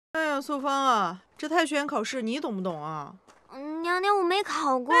素芳啊，这太学园考试你懂不懂啊？娘娘，我没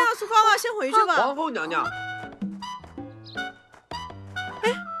考过。哎呀，素芳啊，先回去吧。皇后娘娘。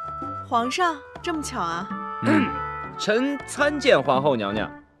哎，皇上这么巧啊？臣参见皇后娘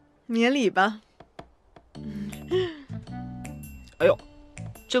娘。免礼吧。哎呦，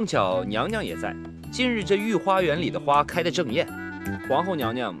正巧娘娘也在。近日这御花园里的花开得正艳，皇后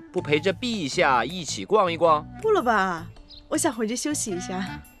娘娘不陪着陛下一起逛一逛？不了吧，我想回去休息一下。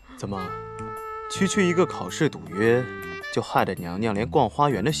怎么，区一个考试赌约，就害得娘娘连逛花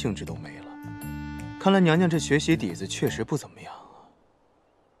园的兴致都没了？看来娘娘这学习底子确实不怎么样。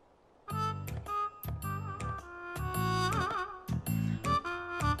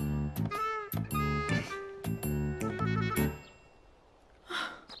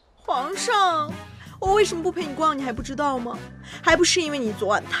皇上，我为什么不陪你逛，你还不知道吗？还不是因为你昨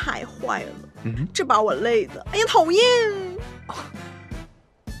晚太坏了，这把我累的，哎呀，讨厌！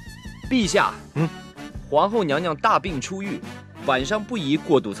陛下，皇后娘娘大病初愈，晚上不宜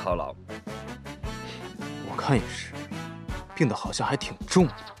过度操劳。我看也是，病得好像还挺重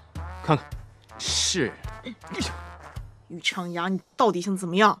的，看看。是。于长牙，你到底想怎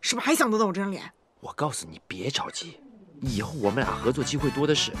么样？是不是还想得到我这张脸？我告诉你，别着急。以后我们俩合作机会多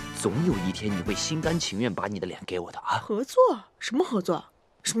的是，总有一天你会心甘情愿把你的脸给我的啊！合作？什么合作？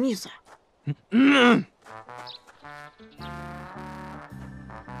什么意思啊？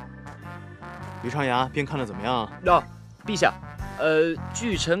于长牙，病看得怎么样？陛下，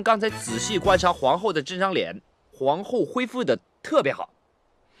据臣刚才仔细观察皇后的这张脸，皇后恢复的特别好，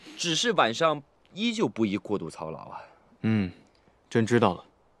只是晚上依旧不宜过度操劳啊。朕知道了。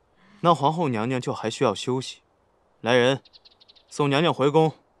那皇后娘娘就还需要休息。来人，送娘娘回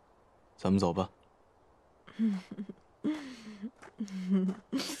宫。咱们走吧。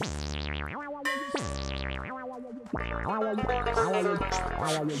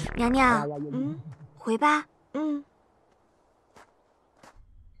娘娘，回吧。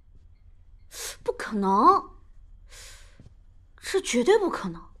不可能，这绝对不可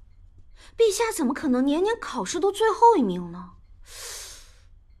能。陛下怎么可能年年考试都最后一名呢？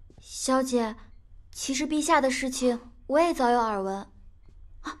小姐，其实陛下的事情我也早有耳闻。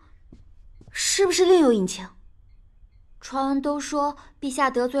是不是另有隐情？传闻都说陛下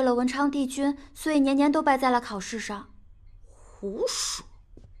得罪了文昌帝君，所以年年都败在了考试上。胡说！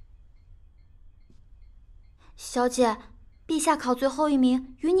小姐，陛下考最后一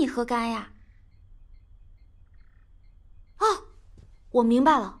名，与你何干呀？我明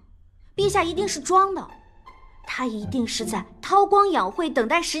白了，陛下一定是装的，他一定是在韬光养晦，等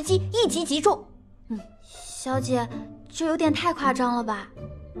待时机，一击即中。小姐，这有点太夸张了吧？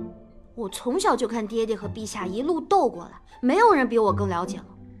我从小就看爹爹和陛下一路斗过来，没有人比我更了解了。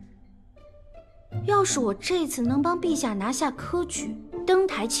要是我这次能帮陛下拿下科举，登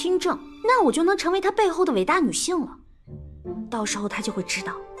台亲政，那我就能成为他背后的伟大女性了。到时候他就会知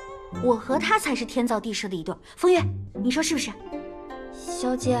道，我和他才是天造地设的一对。风月，你说是不是？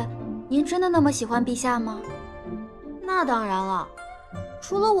小姐，您真的那么喜欢陛下吗？那当然了，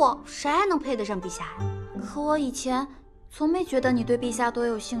除了我，谁还能配得上陛下呀？可我以前从没觉得你对陛下多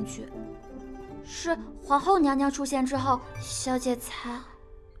有兴趣，是皇后娘娘出现之后，小姐才……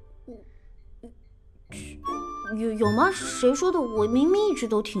有吗？谁说的？我明明一直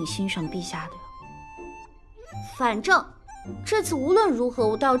都挺欣赏陛下的呀。反正这次无论如何，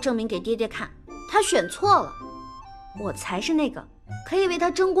我都要证明给爹爹看，他选错了，我才是那个可以为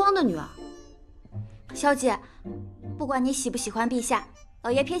他争光的女儿。小姐，不管你喜不喜欢陛下，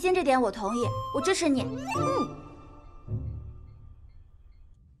老爷偏心这点我同意，我支持你。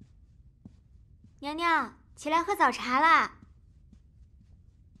娘娘，起来喝早茶啦！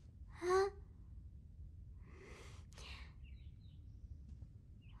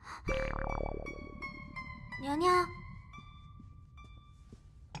娘娘，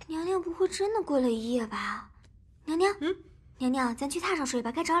娘娘不会真的跪了一夜吧？娘娘，娘娘，咱去榻上睡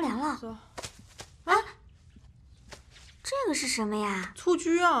吧，该着凉了。这个是什么呀？蹴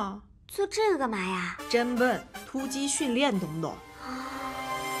鞠啊！做这个干嘛呀？真笨，突击训练，懂不懂？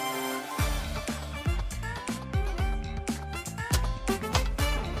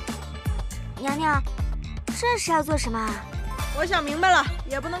娘娘，这是要做什么啊？我想明白了，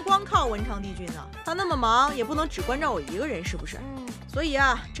也不能光靠文昌帝君啊，他那么忙，也不能只关照我一个人，是不是？所以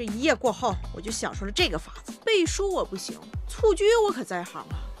啊，这一夜过后，我就想出了这个法子。背书我不行，蹴鞠我可在行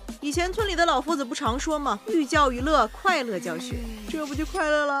啊。以前村里的老夫子不常说吗？寓教于乐，快乐教学，这不就快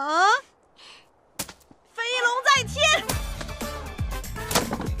乐了啊？飞龙在天！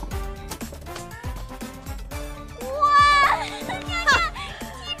哇，娘娘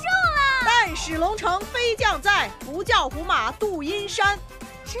击中了！但使龙城飞将在，不教胡马度阴山。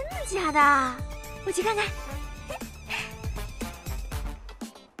真的假的？我去看看。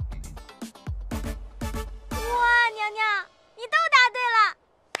哇，娘娘，你都答对了，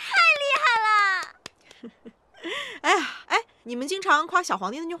太厉害了！哎呀，哎，你们经常夸小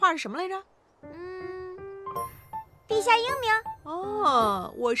皇帝那句话是什么来着？陛下英明。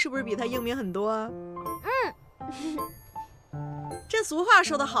哦，我是不是比他英明很多啊？这俗话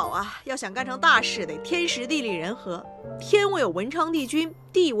说得好啊，要想干成大事，得天时地利人和。天我有文昌帝君，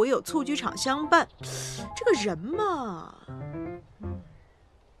地我有蹴鞠场相伴。这个人嘛，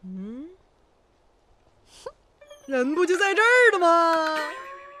人不就在这儿了吗？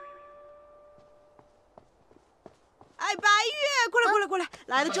哎，白月，过来，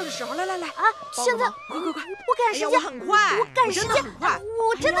来的正时候，来啊！现在，快，我赶时间，我很快，我赶时间，很快，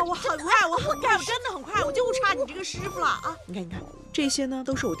我真的，我很快，我真的很快，我就差你这个师傅了啊！你看，这些呢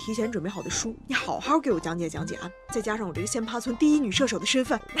都是我提前准备好的书，你好好给我讲解啊！再加上我这个仙葩村第一女射手的身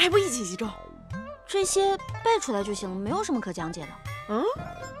份，还不一起集中？这些背出来就行了，没有什么可讲解的。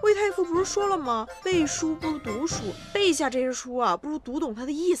魏太傅不是说了吗？背书不如读书，背下这些书啊，不如读懂它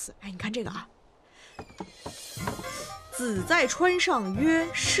的意思。哎，你看这个啊。子在川上曰：“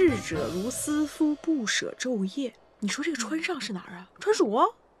逝者如斯夫，不舍昼夜。”你说这个川上是哪儿啊？川蜀啊？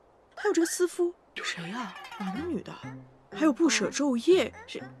还有这个斯夫，谁呀？男的女的？还有不舍昼夜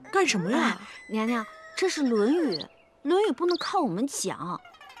是干什么呀？娘娘，这是《论语》，《论语》不能靠我们讲，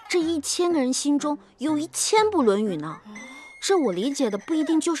这1000个人心中有1000部《论语》呢。这我理解的不一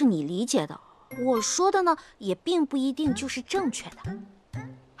定就是你理解的，我说的呢也并不一定就是正确的。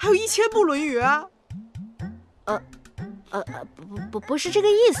还有1000部《论语》啊？不是这个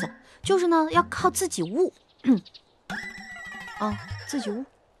意思，就是呢要靠自己悟。自己悟。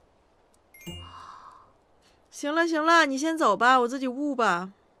行了，你先走吧，我自己悟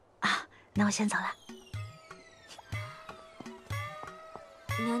吧。啊，那我先走了。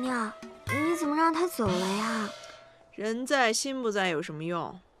娘娘，你怎么让他走了呀？人在心不在有什么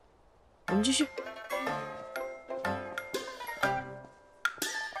用？我们继续。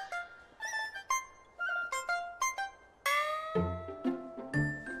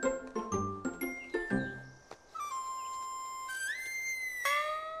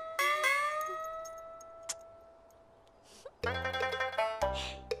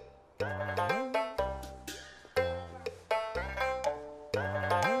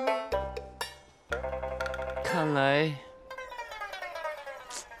看来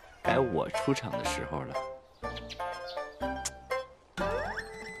该我出场的时候了。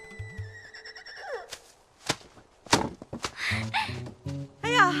哎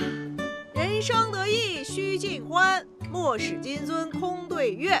呀，人生得意须尽欢，莫使金樽空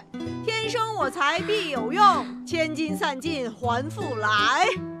对月。天生我材必有用，千金散尽还复来。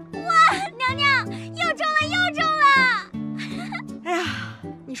哇，娘娘又中了！哎呀，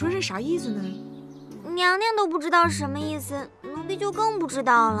你说这啥意思呢？娘娘都不知道是什么意思，奴婢就更不知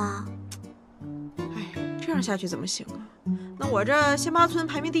道了。哎，这样下去怎么行啊？那我这仙葩村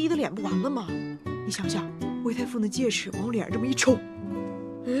排名第1的脸不完了吗？你想想，魏太傅那戒尺往我脸上这么一抽，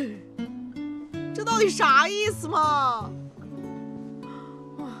这到底啥意思嘛？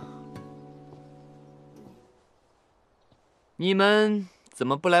你们怎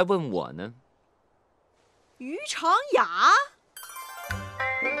么不来问我呢？于长雅。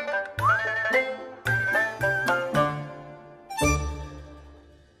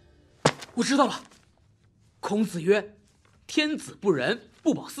我知道了，孔子曰：“天子不仁，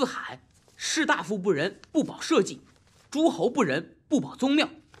不保四海；士大夫不仁，不保社稷；诸侯不仁，不保宗庙；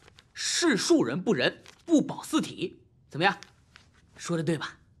士庶人不仁，不保四体。”怎么样？说的对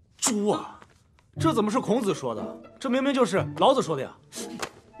吧？猪啊！这怎么是孔子说的？这明明就是老子说的呀！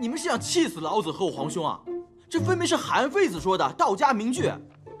你们是想气死老子和我皇兄啊？这分明是韩非子说的道家名句，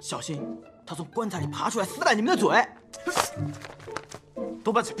小心他从棺材里爬出来撕烂你们的嘴！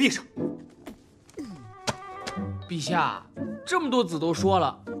都把嘴闭上！陛下，这么多子都说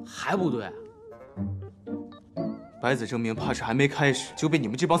了，还不对？百子争鸣怕是还没开始就被你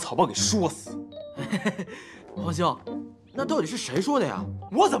们这帮草包给说死。皇兄，那到底是谁说的呀？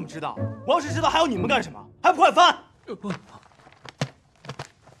我怎么知道？我要是知道，还要你们干什么？还不快翻！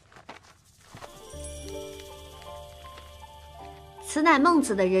此乃孟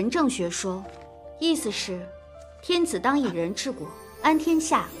子的仁政学说，意思是，天子当以仁治国，安天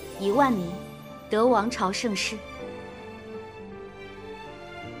下，以万民，得王朝盛世。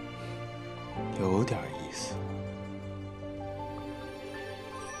有点意思。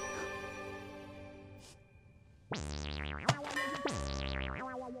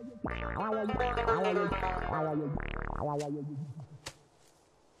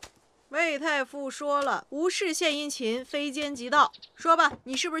喂，魏太傅说了，无事献殷勤，非奸即盗。说吧，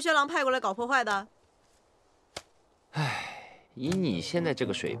你是不是薛郎派过来搞破坏的？唉，以你现在这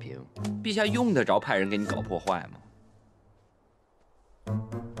个水平，陛下用得着派人给你搞破坏吗？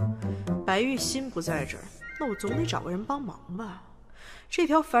白玉心不在这儿，那我总得找个人帮忙吧。这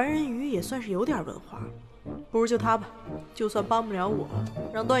条凡人鱼也算是有点文化，不如就他吧。就算帮不了我，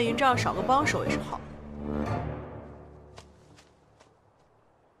让段云丈少个帮手也是好的。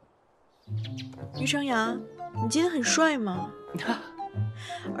于成阳，你今天很帅吗？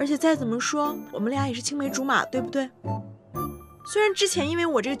而且再怎么说，我们俩也是青梅竹马，对不对？虽然之前因为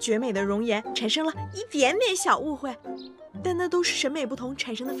我这个绝美的容颜产生了一点点小误会，但那都是审美不同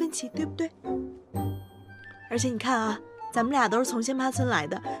产生的分歧，对不对？而且你看啊，咱们俩都是从仙葩村来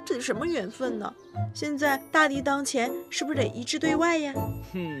的，这是什么缘分呢？现在大敌当前，是不是得一致对外呀？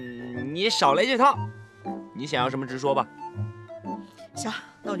你少来这套，你想要什么直说吧。行，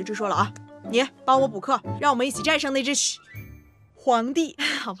那我就直说了啊，你帮我补课，让我们一起战胜那只皇帝，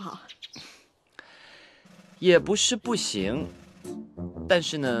好不好？也不是不行，但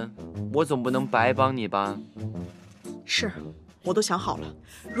是呢，我总不能白帮你吧？是，我都想好了，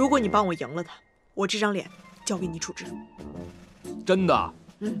如果你帮我赢了他，我这张脸交给你处置。真的？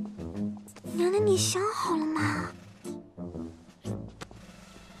娘娘，你想好了吗？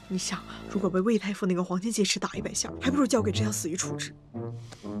你想啊，如果被魏太傅那个黄金戒尺打100下，还不如交给这条死鱼处置。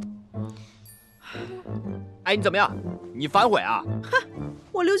哎，你怎么样？你反悔啊？哼，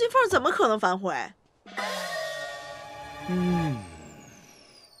我刘金凤怎么可能反悔？哎，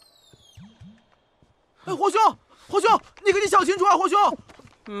皇兄，你可得想清楚啊，皇兄。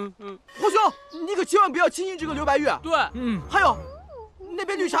皇兄，你可千万不要轻信这个刘白玉。对，还有，那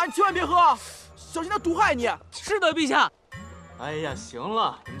杯绿茶你千万别喝啊，小心他毒害你。是的，陛下。哎呀，行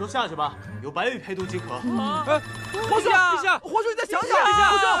了，你们都下去吧，有白玉陪读即可。哎，皇兄，皇兄，你再想想。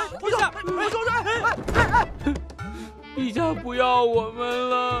皇兄，陛下不要我们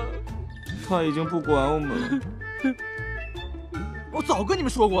了。他已经不管我们了。我早跟你们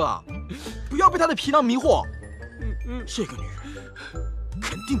说过了，不要被他的皮囊迷惑。这个女人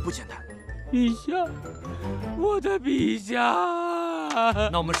肯定不简单。陛下，我的陛下。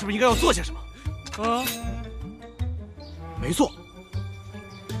那我们是不是应该要做些什么？啊？没错，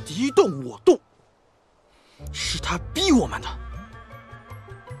敌动我动，是他逼我们的。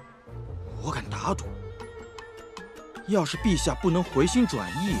我敢打赌，要是陛下不能回心转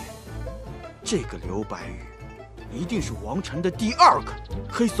意，这个刘白玉一定是王臣的第2个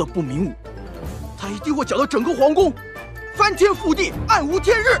黑色不明物，他一定会搅得整个皇宫翻天覆地，暗无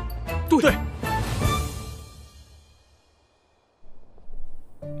天日。对。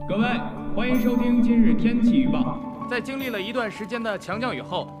各位，欢迎收听今日天气预报。在经历了一段时间的强降雨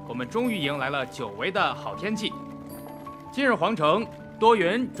后，我们终于迎来了久违的好天气。今日皇城多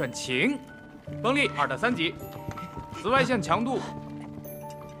云转晴，风力2到3级，紫外线强度。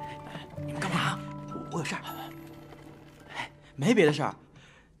你们干嘛？我有事儿。没别的事儿，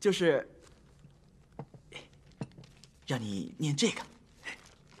就是让你念这个。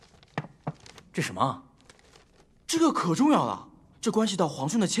这什么？这个可重要了，这关系到皇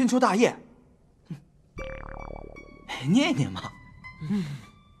兄的千秋大业。念一念嘛。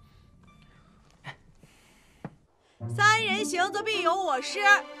3人行则必有我师。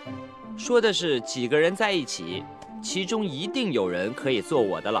说的是几个人在一起，其中一定有人可以做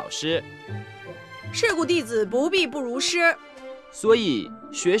我的老师。是故弟子不必不如师。所以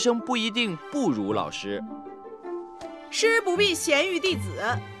学生不一定不如老师。师不必贤于弟子。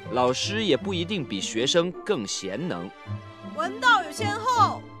老师也不一定比学生更贤能。闻道有先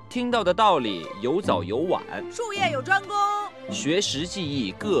后。听到的道理有早有晚，术业有专攻，学识技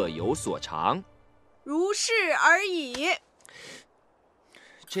艺各有所长，如是而已。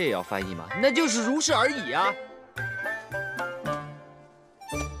这要翻译吗？那就是如是而已啊。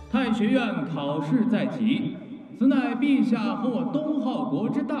太学院考试在即，此乃陛下和我东浩国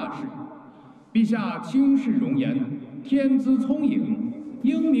之大事。陛下轻视容颜，天资聪颖，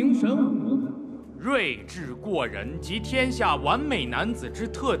英明神武。睿智过人集天下完美男子之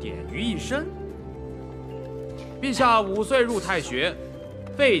特点于一身。陛下5岁入太学，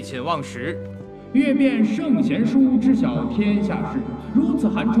废寝忘食，阅遍圣贤书，知晓天下事。如此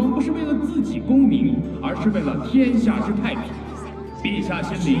寒窗，不是为了自己功名，而是为了天下之太平。陛下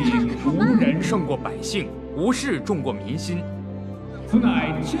心里无人胜过百姓，无事重过民心。此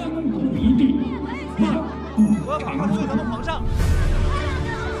乃千古一帝，万古长存。皇上。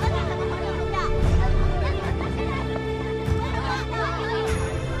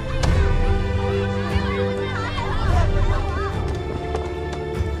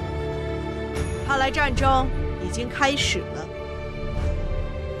看来战争已经开始了。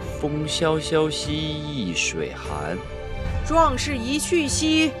风萧萧兮易水寒，壮士一去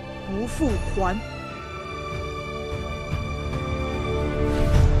兮不复还。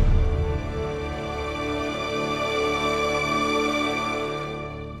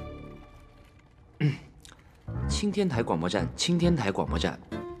青天台广播站，青天台广播站，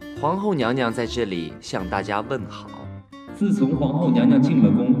皇后娘娘在这里向大家问好。自从皇后娘娘进了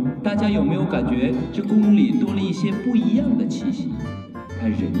宫，大家有没有感觉这宫里多了一些不一样的气息？她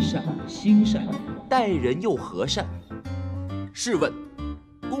人善心善，待人又和善。试问，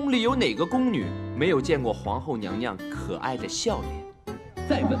宫里有哪个宫女没有见过皇后娘娘可爱的笑脸？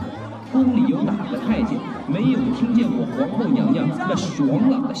再问，宫里有哪个太监没有听见过皇后娘娘那爽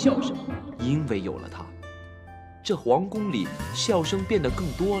朗的笑声？因为有了她，这皇宫里笑声变得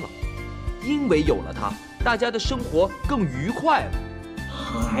更多了。因为有了她，大家的生活更愉快了。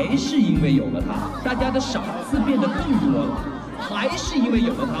还是因为有了她，大家的赏赐变得更多了。还是因为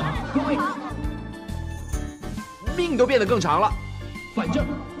有了她，各位，命都变得更长了。反正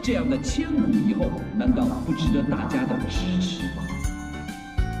这样的千古以后，难道不值得大家的支持吗？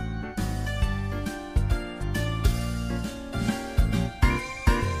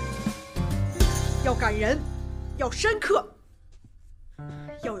要感人，要深刻，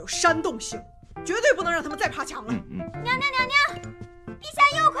要有煽动性，绝对不能让他们再爬墙了。娘娘，陛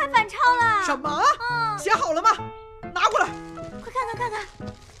下又快反超了！什么？写好了吗？拿过来，快看看。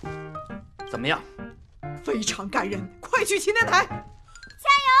怎么样？非常感人，快去青天台！加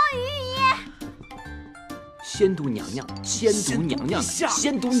油，于姨！仙都娘娘，仙都娘娘，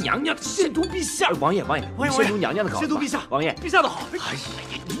仙都娘娘，仙都陛下！王爷，仙都娘娘的稿子。仙都陛下，王爷，陛下的好。哎呀，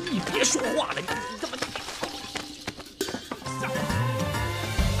你别说话了，你怎么？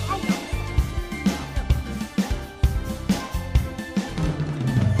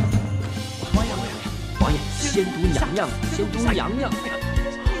王爷，仙都娘娘，仙都娘娘，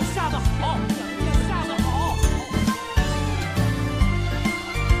陛下的好，陛下的好。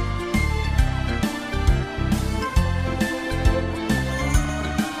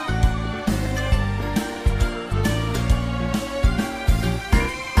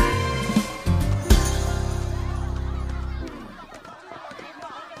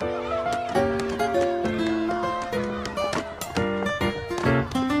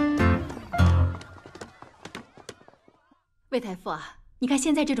魏太傅啊，你看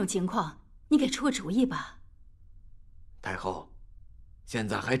现在这种情况，你给出个主意吧。太后，现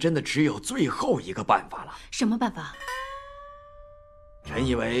在还真的只有最后一个办法了。什么办法？臣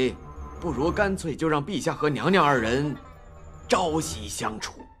以为，不如干脆就让陛下和娘娘二人朝夕相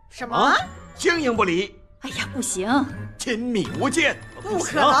处。什么？形影不离。哎呀，不行，亲密无间。不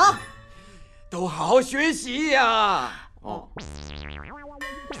可能！都好好学习呀！哦，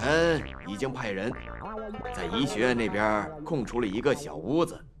臣已经派人在医学院那边空出了一个小屋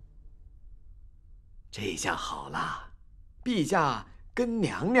子。这下好了，陛下跟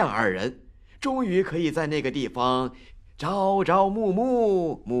娘娘二人终于可以在那个地方朝朝暮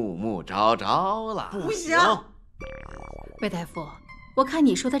暮，暮暮朝朝了。不行！魏太傅，我看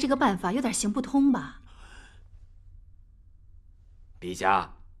你说的这个办法有点行不通吧？陛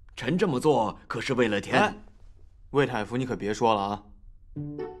下，臣这么做可是为了天。魏太傅，你可别说了啊！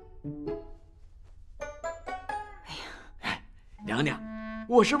娘娘，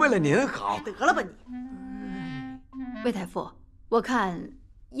我是为了您好。得了吧你！魏太傅，我看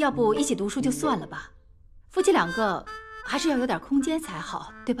要不一起读书就算了吧，夫妻两个还是要有点空间才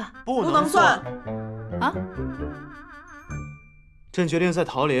好，对吧？不能算。啊！朕决定在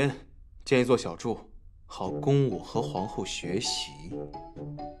桃林建一座小筑，好供我和皇后学习。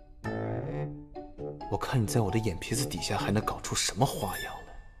我看你在我的眼皮子底下还能搞出什么花样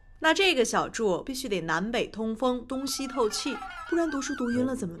来？那这个小筑必须得南北通风，东西透气，不然读书读晕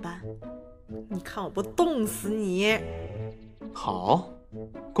了怎么办？你看我不冻死你！好，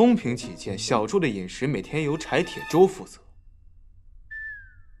公平起见，小筑的饮食每天由柴铁粥负责。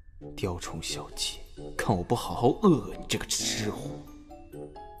雕虫小技，看我不好好饿你这个吃货！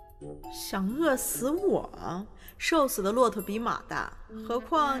想饿死我？瘦死的骆驼比马大，何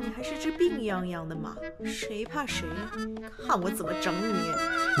况你还是只病殃殃的马，谁怕谁呀？看我怎么整你！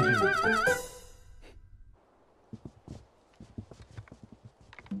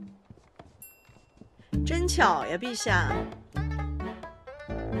真巧呀，陛下。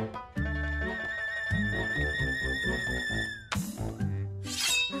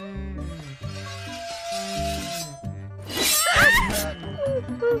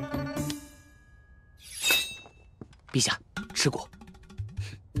陛下，吃过。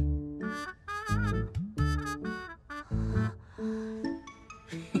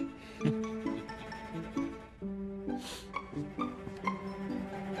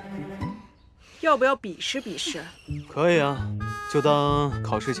要不要比试比试？可以啊，就当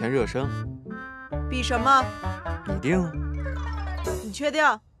考试前热身。比什么？你定。你确定？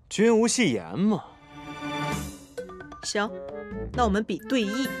君无戏言嘛。行，那我们比对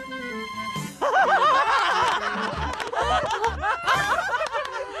弈。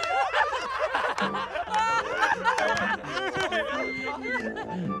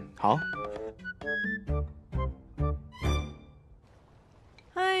好。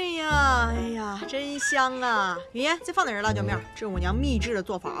哎呀，真香啊！云烟，再放点辣椒面，这是我娘秘制的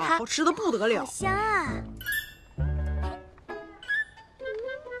做法啊，好吃的不得了。好香啊！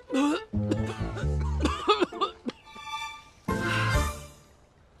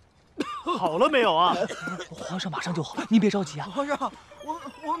好了没有啊？皇上马上就好，您别着急啊。皇上，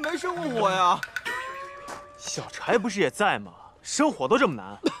我没生过火呀。小柴不是也在吗？生火都这么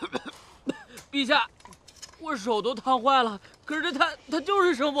难？陛下，我手都烫坏了，可是他就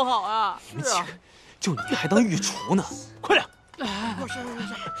是生不好啊。你们几个，就你还当御厨呢？快点！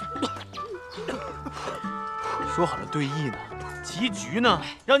说好了对弈呢，棋局呢，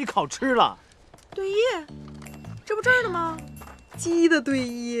让你考吃了。对弈，这不这儿呢吗？鸡的对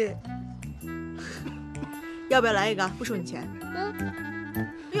弈，要不要来一个？不收你钱。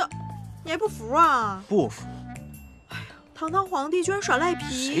哎呀，你还不服啊？不服。堂堂皇帝居然耍赖皮！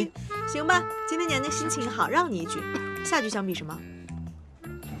谁？行吧，今天娘娘心情好，让你一局。下局想比什么？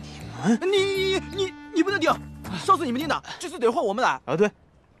你不能顶，上次你们定的，这次得换我们来。啊，对，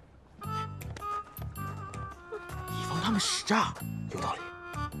以防他们使诈。有道理。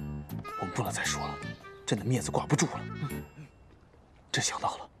我们不能再说了，朕的面子挂不住了。朕想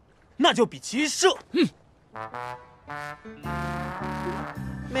到了，那就比骑射。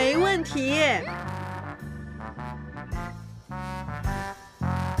没问题。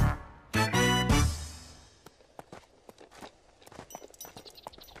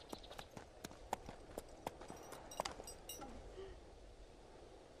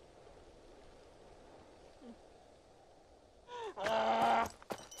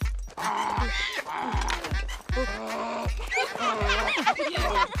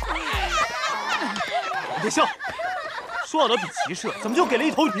别笑，说好的比骑射，怎么就给了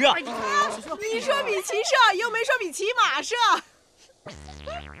一头鱼啊？你说比骑射，又没说比骑马射。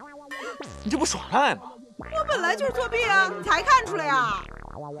你这不耍赖吗？我本来就是作弊啊，你才看出来呀？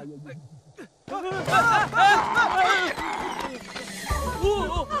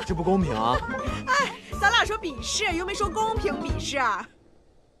这不公平啊！哎，咱俩说比试，又没说公平比试。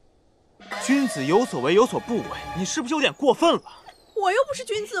君子有所为有所不为，你是不是有点过分了？我又不是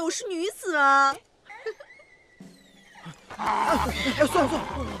君子，我是女子啊！哎，算了，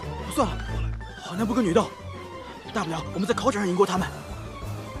好男不跟女斗，大不了我们在考场上赢过他们。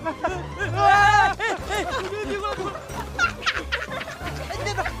别过来！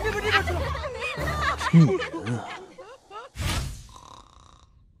那边去了。你们啊！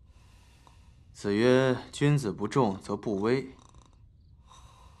子曰：“君子不重则不威，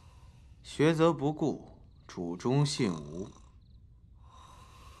学则不固，主忠信无。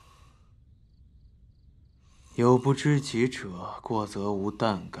有不知己者，过则无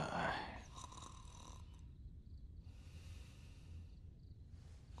惮改。”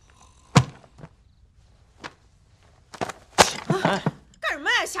起来！干什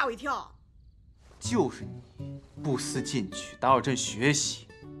么呀？吓我一跳！就是你，不思进取，打扰朕学习。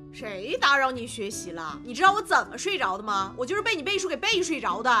谁打扰你学习了？你知道我怎么睡着的吗？我就是被你背书给背睡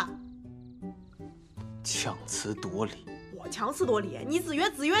着的。强词夺理。我强词夺理？你子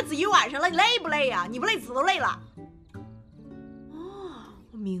曰一晚上了，你累不累呀？你不累，子都累了。哦，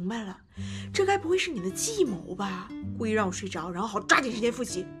我明白了，这该不会是你的计谋吧？故意让我睡着，然后好抓紧时间复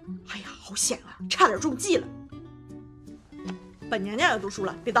习。哎呀，好险啊，差点中计了。本娘娘要读书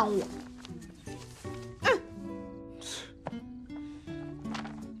了，别耽误我。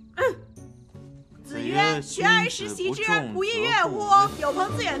子曰：“学而时习之，不亦乐乎？有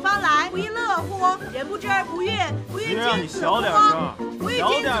朋自远方来，不亦乐乎？人不知而不愠，不亦君子乎？不亦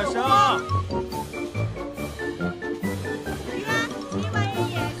君子乎？”子曰：“其为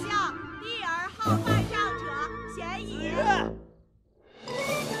也笑，弟而好犯上者，贤矣。”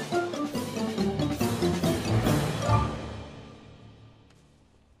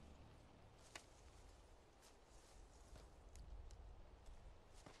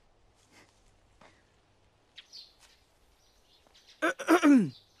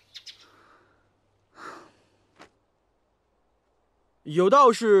有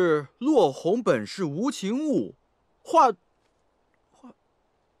道是落红本是无情物，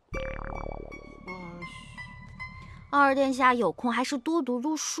二殿下有空还是多读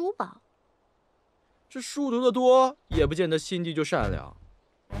读书吧。这书读得多，也不见得心地就善良。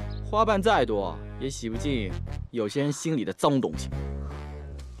花瓣再多，也洗不净有些人心里的脏东西。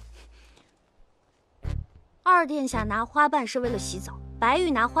二殿下拿花瓣是为了洗澡，白玉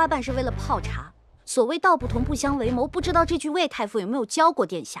拿花瓣是为了泡茶。所谓道不同不相为谋，不知道这句魏太傅有没有教过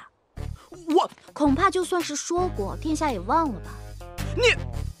殿下？我恐怕就算是说过，殿下也忘了吧？你，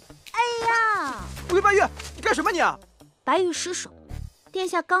哎呀，魏白玉，你干什么你啊？白玉失手，殿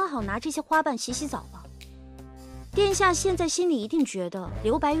下刚好拿这些花瓣洗澡吧。殿下现在心里一定觉得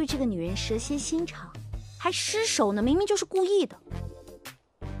刘白玉这个女人蛇蝎心肠，还失手呢，明明就是故意的。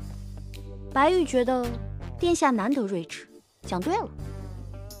白玉觉得殿下难得睿智，讲对了。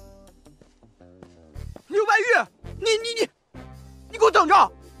刘白玉，你给我等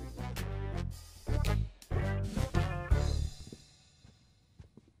着！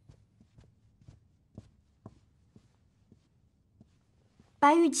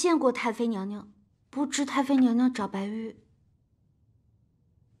白玉见过太妃娘娘，不知太妃娘娘找白玉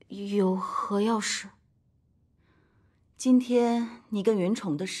有何要事？今天你跟云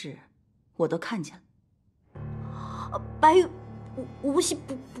宠的事，我都看见了。白玉，无锡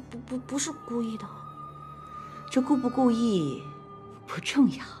不是故意的。这故不故意不重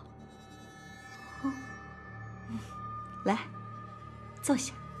要。来，坐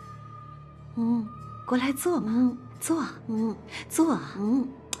下。过来坐嘛。坐。坐。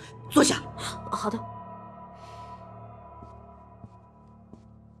坐下。好的。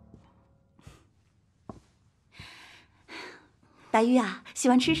白玉啊，喜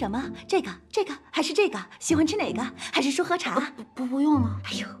欢吃什么？这个还是这个？喜欢吃哪个？还是说喝茶？不用了。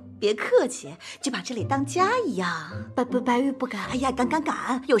哎呦，别客气，就把这里当家一样。白玉不敢。哎呀，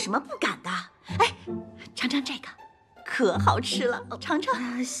敢，有什么不敢的？哎，尝尝这个，可好吃了，尝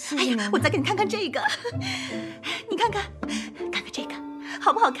尝。谢谢。哎呀，我再给你看看这个，你看看这个，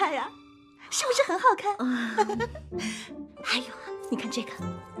好不好看呀？是不是很好看？还有啊，你看这个。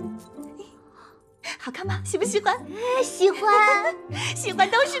好看吗？喜不喜欢？喜欢，喜欢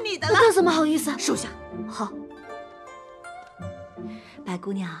都是你的了。这怎么好意思？收下。好。白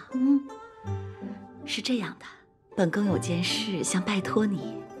姑娘，是这样的，本宫有件事想拜托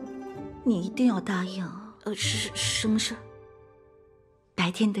你，你一定要答应。什么事？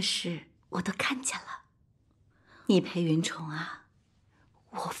白天的事我都看见了，你陪云宠啊，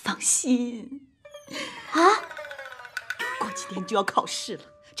我放心。啊？过几天就要考试了。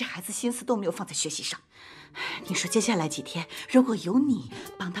这孩子心思都没有放在学习上，你说接下来几天如果有你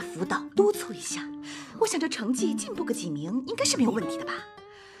帮他辅导督促一下，我想这成绩进步个几名应该是没有问题的吧。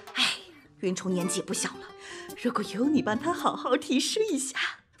哎，云宠年纪也不小了，如果有你帮他好好提示一下，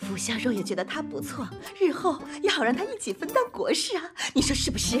傅香若也觉得他不错，日后也好让他一起分担国事啊，你说是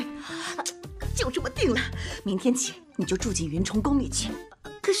不是？就这么定了，明天起你就住进云宠宫里去。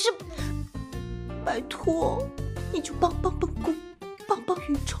可是，拜托，你就帮本宫。帮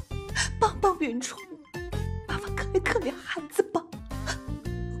云宠，帮云宠，麻烦可怜孩子吧。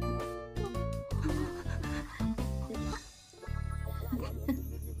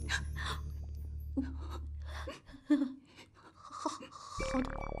好的。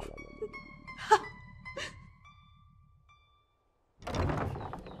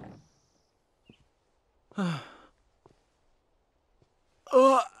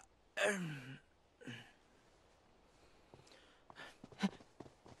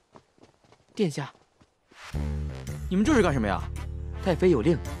殿下，你们这是干什么呀？太妃有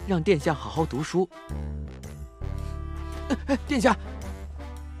令，让殿下好好读书。殿下，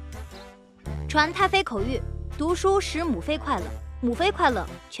传太妃口谕：读书使母妃快乐，母妃快乐，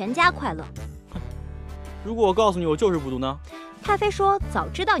全家快乐。如果我告诉你我就是不读呢？太妃说早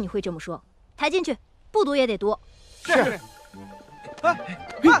知道你会这么说，抬进去，不读也得读。是。大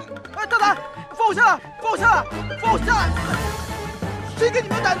胆，放我下来！放我下来！放我下来！谁给你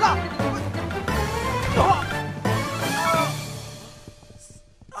们胆子？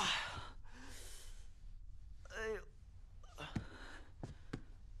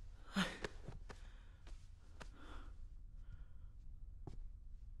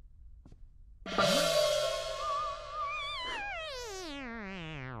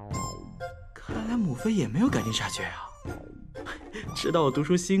看来母妃也没有赶尽杀绝啊！知道我读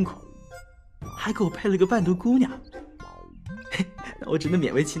书辛苦，还给我配了个伴读姑娘，那我只能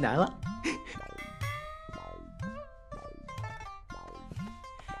勉为其难了。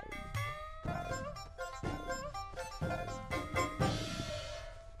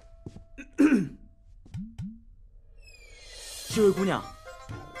这位姑娘，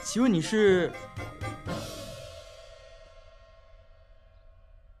请问你是？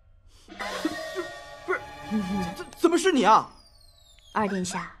不是，怎么是你啊？二殿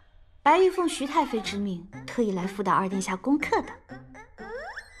下，白玉奉徐太妃之命，特意来辅导二殿下功课的。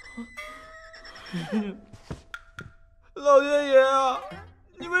老天爷啊，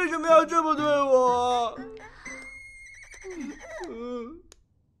你为什么要这么对我？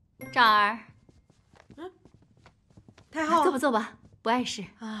丈儿，太后，坐吧坐吧，不碍事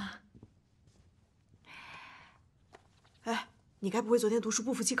啊。哎，你该不会昨天读书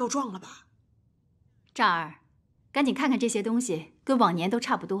不服气告状了吧？丈儿，赶紧看看这些东西，跟往年都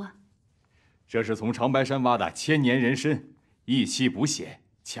差不多。这是从长白山挖的千年人参，益气补血，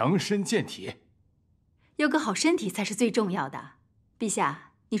强身健体。有个好身体才是最重要的。陛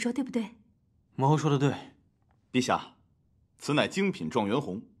下，你说对不对？魔后说的对。陛下，此乃精品状元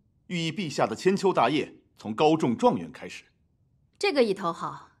红，寓意陛下的千秋大业从高中状元开始。这个意头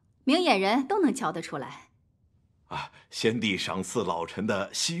好，明眼人都能瞧得出来。先帝赏赐老臣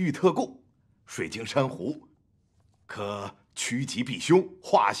的西域特供水晶珊瑚，可趋吉避凶，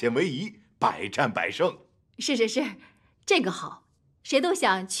化险为夷，百战百胜。是，这个好，谁都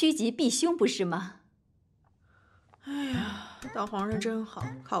想趋吉避凶，不是吗？哎呀，当皇上真好，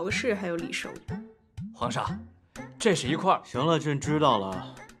考个试还有礼受。皇上，这是一块……行了，朕知道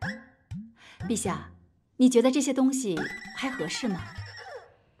了。陛下，你觉得这些东西还合适吗？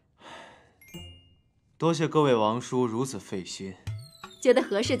多谢各位王叔如此费心。觉得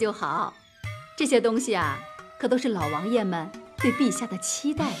合适就好。这些东西啊，可都是老王爷们对陛下的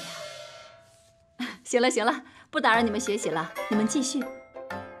期待呀。行了，不打扰你们学习了，你们继续，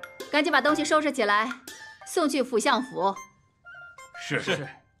赶紧把东西收拾起来，送去辅相府。是。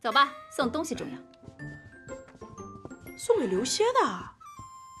走吧，送东西重要。送给刘歇的。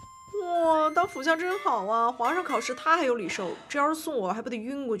哇，当辅相真好啊！皇上考试他还有礼受，这要是送我，还不得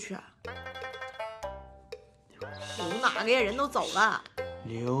晕过去啊？留哪个呀？人都走了。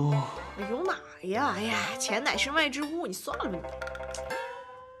留哪个呀？哎呀，钱乃身外之物，你算了吧你。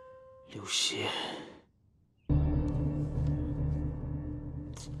刘歇。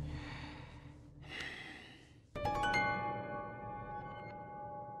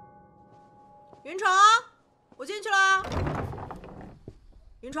云长，我进去了。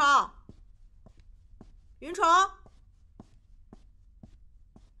云长，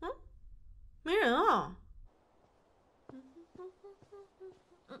没人啊。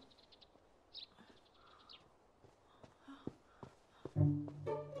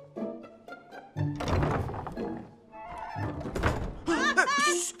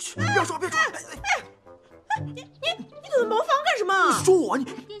不要说！你躲茅房干什么？说我你。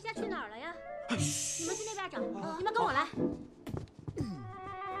殿下去哪儿了呀？你们去那边找，你们跟我来。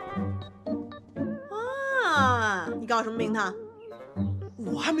你搞什么名堂？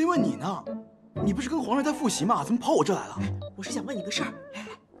我还没问你呢，你不是跟皇上在复习吗？怎么跑我这来了？我是想问你个事儿。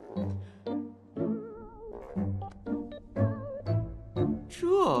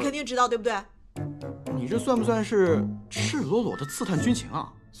这你肯定知道对不对？你这算不算是赤裸裸的刺探军情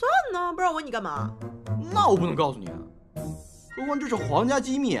啊？算呢，不然我问你干嘛？那我不能告诉你，何况这是皇家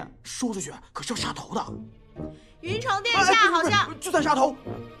机密，说出去可是要杀头的。云城殿下好像……就算杀头，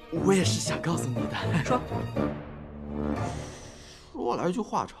我也是想告诉你的。说来就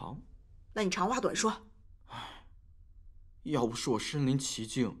话长，那你长话短说。要不是我身临其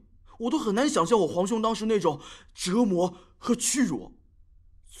境，我都很难想象我皇兄当时那种折磨和屈辱。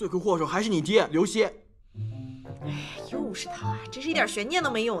罪魁祸首还是你爹刘歇。哎呀，又是他，真是一点悬念都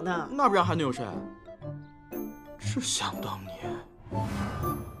没有呢。那不然还能有谁？这想当年，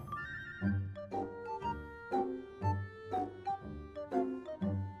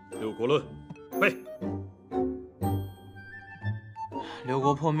六国论，备。六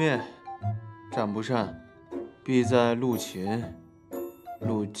国破灭，战不善，必在陆秦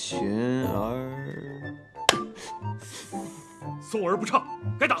而送而不差，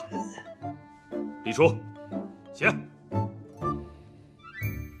该打。李叔，写。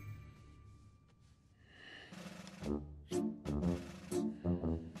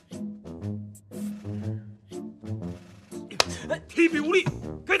提笔无力，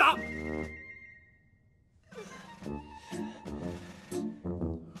该打。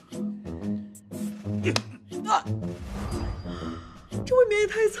这未免也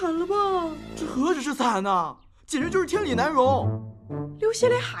太惨了吧！这何止是惨呐，简直就是天理难容。刘歇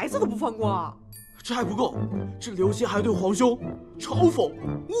连孩子都不放过啊！这还不够，这刘歇还对皇兄嘲讽、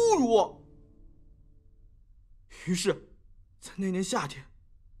侮辱。于是，在那年夏天，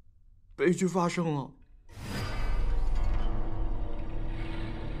悲剧发生了。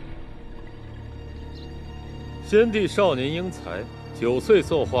先帝少年英才，9岁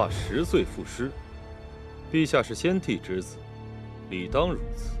作画，10岁赋诗。陛下是先帝之子，理当如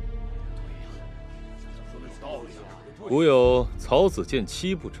此。古有曹子建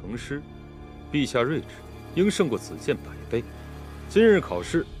7步成诗，陛下睿智，应胜过子建100倍。今日考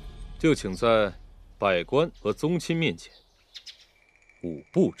试，就请在百官和宗亲面前5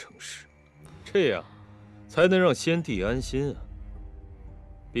步成诗，这样才能让先帝安心啊。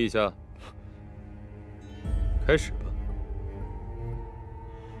陛下，开始吧。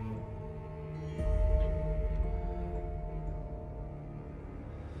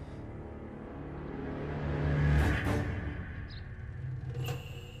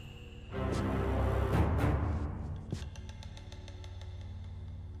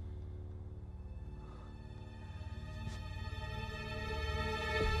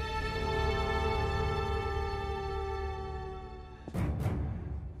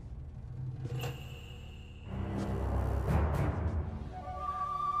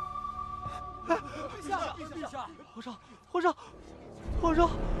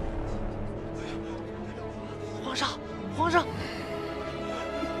皇上，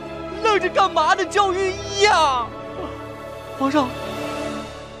愣着干嘛呢？教御医呀！皇上，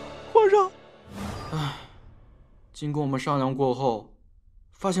唉，经过我们商量过后，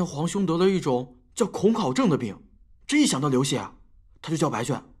发现皇兄得了一种叫恐考症的病，这一想到流血啊，他就叫白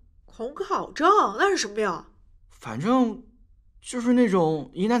卷。恐考症那是什么病？反正就是那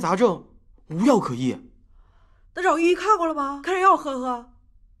种疑难杂症，无药可医。那找御医看过了吗？开点药喝喝。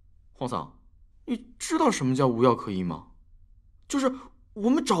皇嫂，你知道什么叫无药可医吗？就是我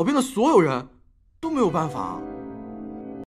们找遍了所有人，都没有办法。